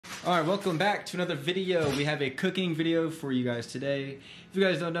Alright, welcome back to another video. We have a cooking video for you guys today. If you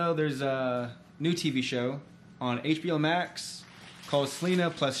guys don't know, there's a new TV show on HBO Max called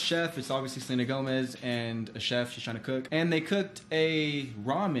Selena Chef. It's obviously Selena Gomez and a chef. She's trying to cook. And they cooked a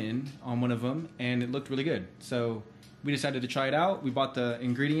ramen on one of them, and it looked really good. So we decided to try it out. We bought the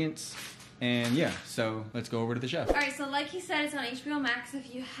ingredients, and yeah, so let's go over to the chef. Alright, so like he said, it's on HBO Max.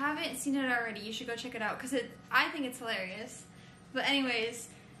 If you haven't seen it already, you should go check it out because I think it's hilarious. But anyways,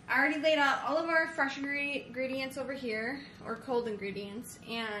 I already laid out all of our fresh ingredients over here, or cold ingredients,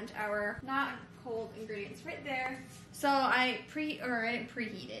 and our not cold ingredients right there. So I didn't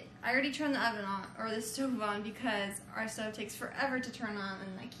preheat it. I already turned the oven on, or the stove on, because our stove takes forever to turn on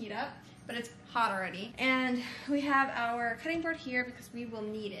and like heat up, but it's hot already. And we have our cutting board here because we will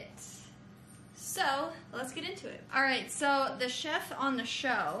need it. So let's get into it. All right, so the chef on the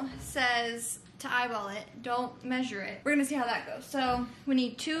show says to eyeball it, don't measure it. We're gonna see how that goes. So we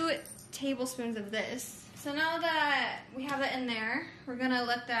need 2 tablespoons of this. So now that we have that in there, we're gonna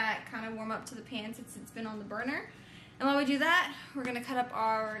let that kind of warm up to the pan since it's been on the burner. And while we do that, we're gonna cut up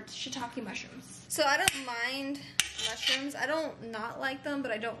our shiitake mushrooms. So I don't mind mushrooms. I don't not like them, but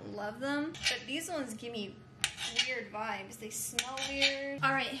I don't love them. But these ones give me weird vibes. They smell weird.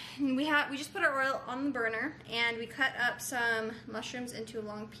 All right, we just put our oil on the burner and we cut up some mushrooms into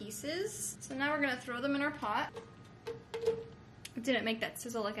long pieces. So now we're gonna throw them in our pot. It didn't make that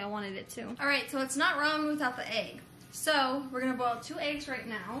sizzle like I wanted it to. All right, so it's not ramen without the egg. So we're gonna boil 2 eggs right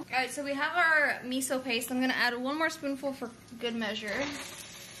now. All right, so we have our miso paste. I'm gonna add 1 more spoonful for good measure.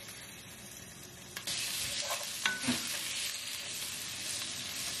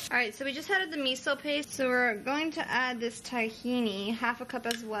 Alright, so we just added the miso paste, so we're going to add this tahini, 1/2 cup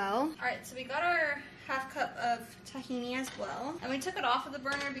as well. Alright, so we got our 1/2 cup of tahini as well. And we took it off of the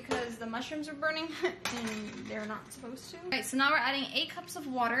burner because the mushrooms are burning and they're not supposed to. Alright, so now we're adding 8 cups of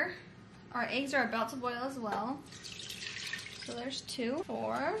water. Our eggs are about to boil as well. So there's 2,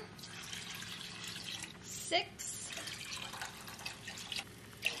 4, 6.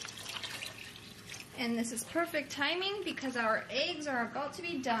 And this is perfect timing because our eggs are about to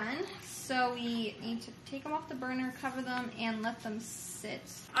be done. So we need to take them off the burner, cover them, and let them sit.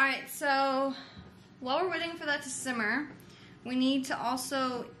 All right, so while we're waiting for that to simmer, we need to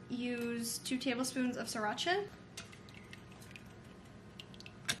also use 2 tablespoons of sriracha.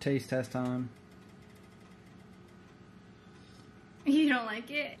 Taste test time. You don't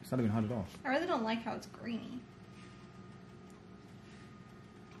like it? It's not even hot at all. I really don't like how it's grainy.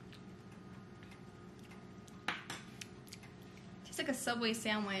 It's like a Subway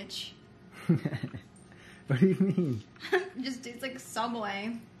sandwich. What do you mean? Just tastes like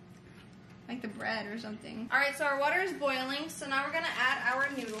Subway. Like the bread or something. Alright, so our water is boiling, so now we're gonna add our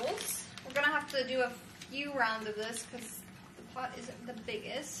noodles. We're gonna have to do a few rounds of this because the pot isn't the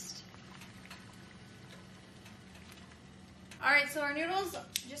biggest. Alright, so our noodles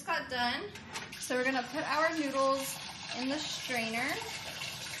just got done. So we're gonna put our noodles in the strainer.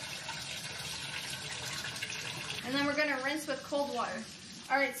 And then we're gonna rinse with cold water.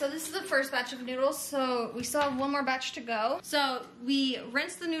 All right, so this is the first batch of noodles, so we still have 1 more batch to go. So we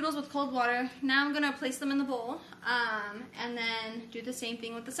rinsed the noodles with cold water. Now I'm gonna place them in the bowl, and then do the same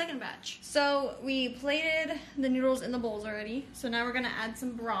thing with the second batch. So we plated the noodles in the bowls already, so now we're gonna add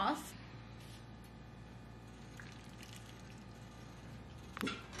some broth.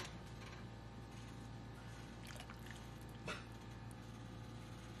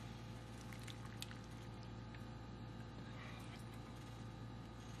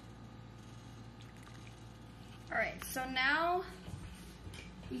 Alright, so now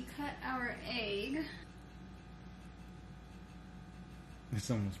we cut our egg.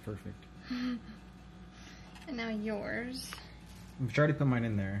 This almost perfect. And now yours. I've tried to put mine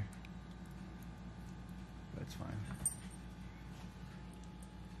in there. That's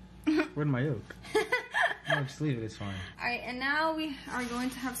fine. Where'd my yolk? No, just leave it, it's fine. Alright, and now we are going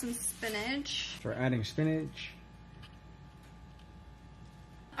to have some spinach. So we're adding spinach.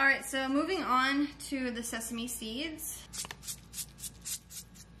 Alright, so moving on to the sesame seeds.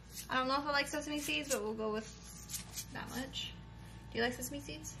 I don't know if I like sesame seeds, but we'll go with that much. Do you like sesame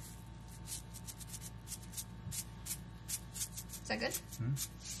seeds? Is that good? Mm-hmm.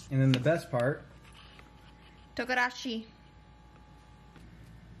 And then the best part. Togarashi.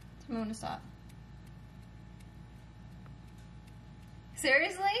 Tell me when to stop.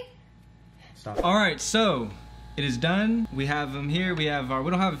 Seriously? Stop. Alright, so it is done. We have them here. We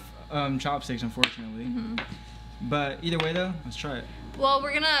don't have chopsticks, unfortunately. Mm-hmm. But either way though, let's try it. Well,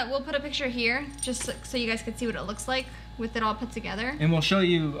 we'll put a picture here just so you guys can see what it looks like with it all put together. And we'll show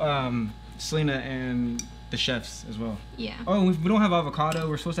you Selena and the chefs as well. Yeah. Oh, we don't have avocado.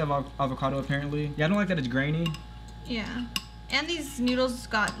 We're supposed to have avocado apparently. Yeah, I don't like that it's grainy. Yeah. And these noodles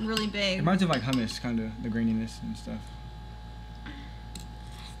got really big. It reminds me of like hummus, kind of, the graininess and stuff.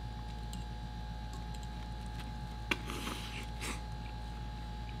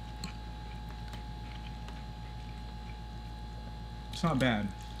 It's not bad.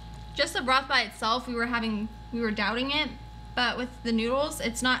 Just the broth by itself, we were doubting it, but with the noodles,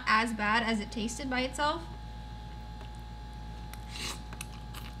 it's not as bad as it tasted by itself.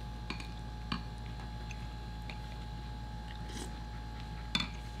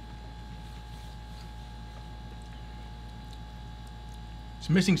 It's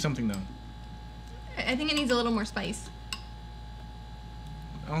missing something though. I think it needs a little more spice.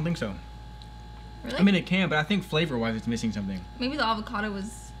 I don't think so. Really? I mean, it can, but I think flavor-wise, it's missing something. Maybe the avocado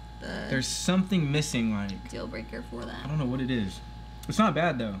was the There's something missing, like... deal breaker for that. I don't know what it is. It's not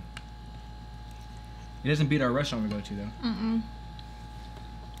bad, though. It doesn't beat our restaurant we go to, though. Mm-mm.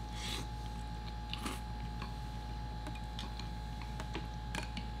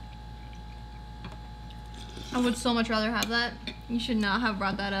 I would so much rather have that. You should not have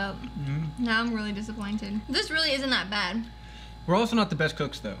brought that up. Mm-hmm. Now I'm really disappointed. This really isn't that bad. We're also not the best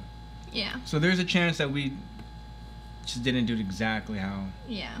cooks, though. Yeah. So there's a chance that we just didn't do it exactly how...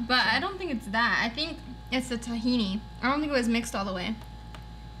 Yeah. But I don't think it's that. I think it's the tahini. I don't think it was mixed all the way.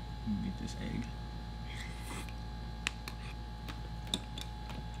 Get this egg.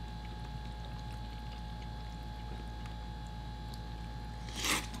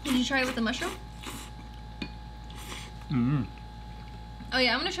 Did you try it with the mushroom? Mm-hmm. Oh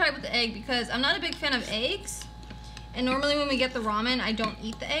yeah, I'm gonna try it with the egg because I'm not a big fan of eggs. And normally when we get the ramen, I don't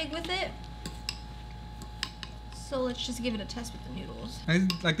eat the egg with it. So let's just give it a test with the noodles.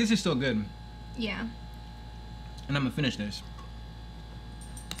 Like, this is still good. Yeah. And I'm gonna finish this.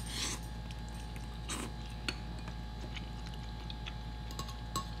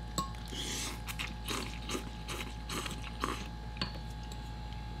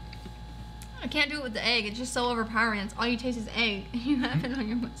 I can't do it with the egg. It's just so overpowering. It's all you taste is egg. You have it on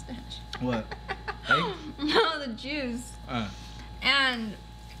your mustache. What? Egg? No, the juice. And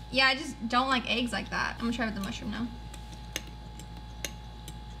yeah, I just don't like eggs like that. I'm gonna try with the mushroom now.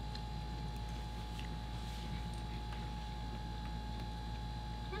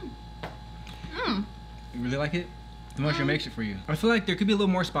 You really like it? The mushroom makes it for you. I feel like there could be a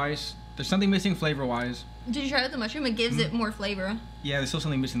little more spice. There's something missing flavor-wise. Did you try it with the mushroom? It gives it more flavor. Yeah, there's still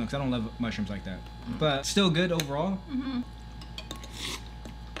something missing though, because I don't love mushrooms like that. But still good overall. Mm-hmm.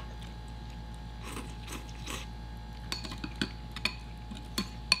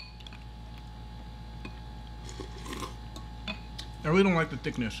 I really don't like the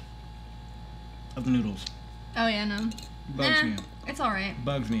thickness of the noodles. Oh yeah, no. Bugs me. It's alright.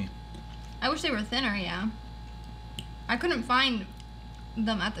 Bugs me. I wish they were thinner, yeah. I couldn't find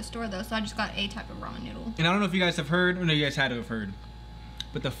them at the store though, so I just got a type of ramen noodle. And I don't know if you guys have heard, or no, you guys had to have heard,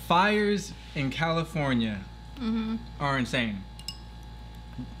 but the fires in California are insane.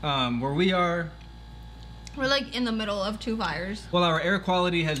 Where we are, we're like in the middle of two fires. well, our air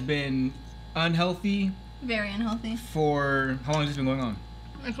quality has been unhealthy Very unhealthy. for, how long has this been going on?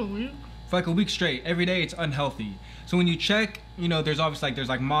 Like a week. For like a week straight. Every day it's unhealthy. So when you check, you know, there's obviously like, there's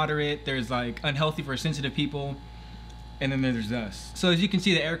like moderate, there's like unhealthy for sensitive people, and then there's us. So as you can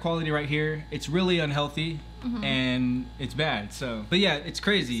see, the air quality right here, it's really unhealthy and it's bad. So, but yeah, it's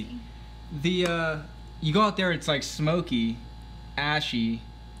crazy. The, you go out there, it's like smoky, ashy.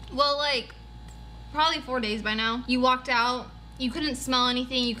 Well, like, probably 4 days by now. You walked out, you couldn't smell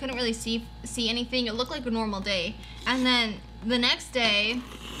anything, you couldn't really see anything. It looked like a normal day. And then the next day,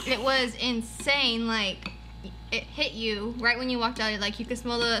 it was insane. Like, it hit you right when you walked out. Like, you could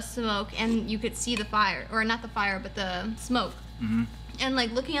smell the smoke and you could see the fire. Or not the fire, but the smoke. And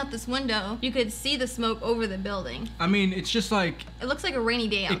like looking out this window, you could see the smoke over the building. I mean, it's just like, it looks like a rainy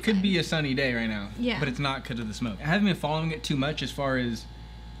day outside. it could be a sunny day right now. Yeah. But it's not because of the smoke. I haven't been following it too much as far as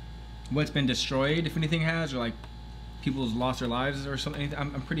what's been destroyed, if anything has, or like people's lost their lives or something.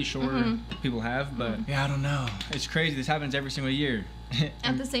 I'm pretty sure people have, but yeah, I don't know. It's crazy. This happens every single year.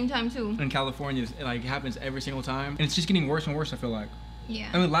 At the same time too. In California, it like happens every single time, and it's just getting worse and worse. I feel like. Yeah.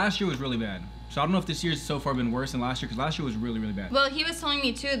 I mean, last year was really bad. So I don't know if this year's so far been worse than last year, because last year was really, really bad. Well, he was telling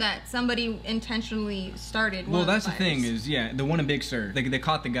me too that somebody intentionally started one Well, of that's the the thing fires. is, yeah, the one in Big Sur. They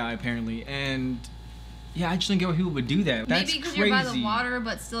caught the guy apparently, and yeah, I just don't get why people would do that. That's Maybe because crazy. you're by the water,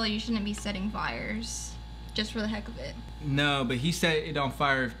 but still you shouldn't be setting fires just for the heck of it. No, but he set it on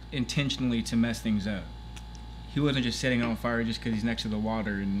fire intentionally to mess things up. he wasn't just setting it on fire just because he's next to the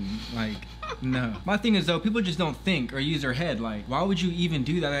water and like, no. My thing is though, people just don't think or use their head. Like, why would you even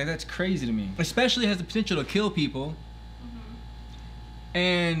do that? Like, that's crazy to me. Especially has the potential to kill people.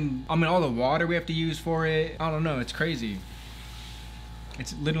 And I mean, all the water we have to use for it, I don't know, it's crazy.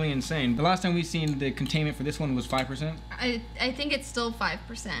 It's literally insane. The last time we seen the containment for this one was 5%. I think it's still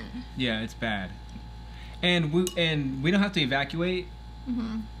 5%. Yeah, it's bad. And we don't have to evacuate,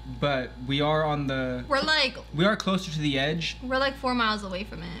 but we are on the... We are closer to the edge. We're like 4 miles away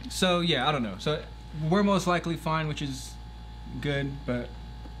from it. So yeah, I don't know. So we're most likely fine, which is good, but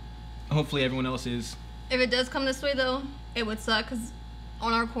hopefully everyone else is. If it does come this way though, it would suck because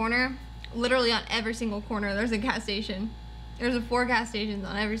on our corner, literally on every single corner, there's a gas station. There's 4 gas stations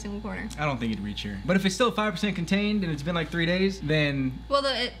on every single corner. I don't think it'd reach here. But if it's still 5% contained and it's been like 3 days, then... Well,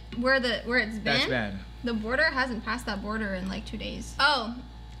 where it's been... That's bad. The border hasn't passed that border in like 2 days. Oh,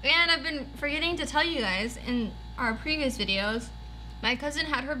 and I've been forgetting to tell you guys in our previous videos, my cousin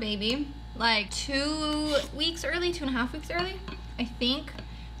had her baby like 2 weeks early, 2.5 weeks early, I think.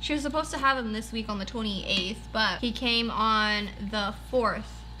 She was supposed to have him this week on the 28th, but he came on the 4th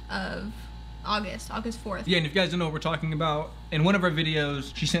of August 4th. Yeah, and if you guys don't know what we're talking about, in one of our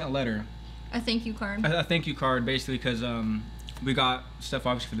videos, she sent a letter. A thank you card. A thank you card, basically, because we got stuff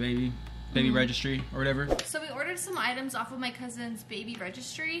obviously for the baby registry or whatever. So we ordered some items off of my cousin's baby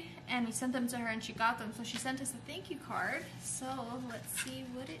registry, and we sent them to her, and she got them. So she sent us a thank you card. So let's see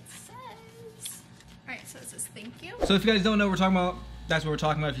what it says. All right, so it says thank you. So if you guys don't know what we're talking about, that's what we're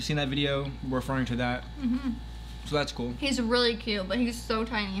talking about. If you've seen that video, we're referring to that. So that's cool. He's really cute, but he's so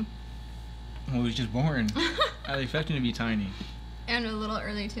tiny. Well, he's just born. I was expecting him to be tiny. And a little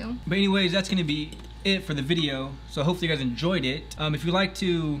early too. But anyways, that's gonna be it for the video. So hopefully you guys enjoyed it. If you'd like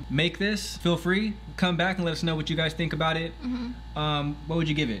to make this, feel free. Come back and let us know what you guys think about it. What would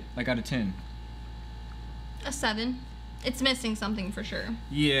you give it, like out of 10? A 7. It's missing something for sure.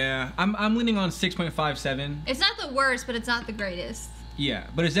 Yeah, I'm leaning on 6.57. It's not the worst, but it's not the greatest. Yeah,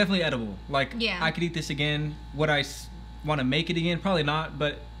 but it's definitely edible. Like, yeah. I could eat this again. Would I want to make it again? Probably not,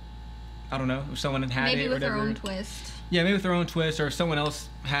 but I don't know. If someone had maybe it or with whatever. their own twist. Yeah, maybe with their own twist, or if someone else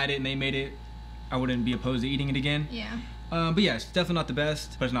had it and they made it, I wouldn't be opposed to eating it again. Yeah. But yeah, it's definitely not the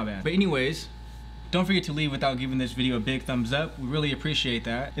best, but it's not bad. But anyways, don't forget to leave without giving this video a big thumbs up. We really appreciate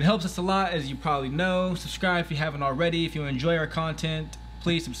that. It helps us a lot, as you probably know. Subscribe if you haven't already. If you enjoy our content,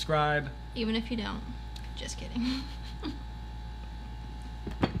 please subscribe. Even if you don't. Just kidding.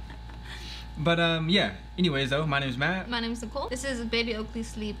 But yeah, anyways though, my name is Matt. My name is Nicole. This is Baby Oakley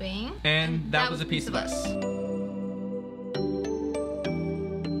sleeping. And that was a piece of us.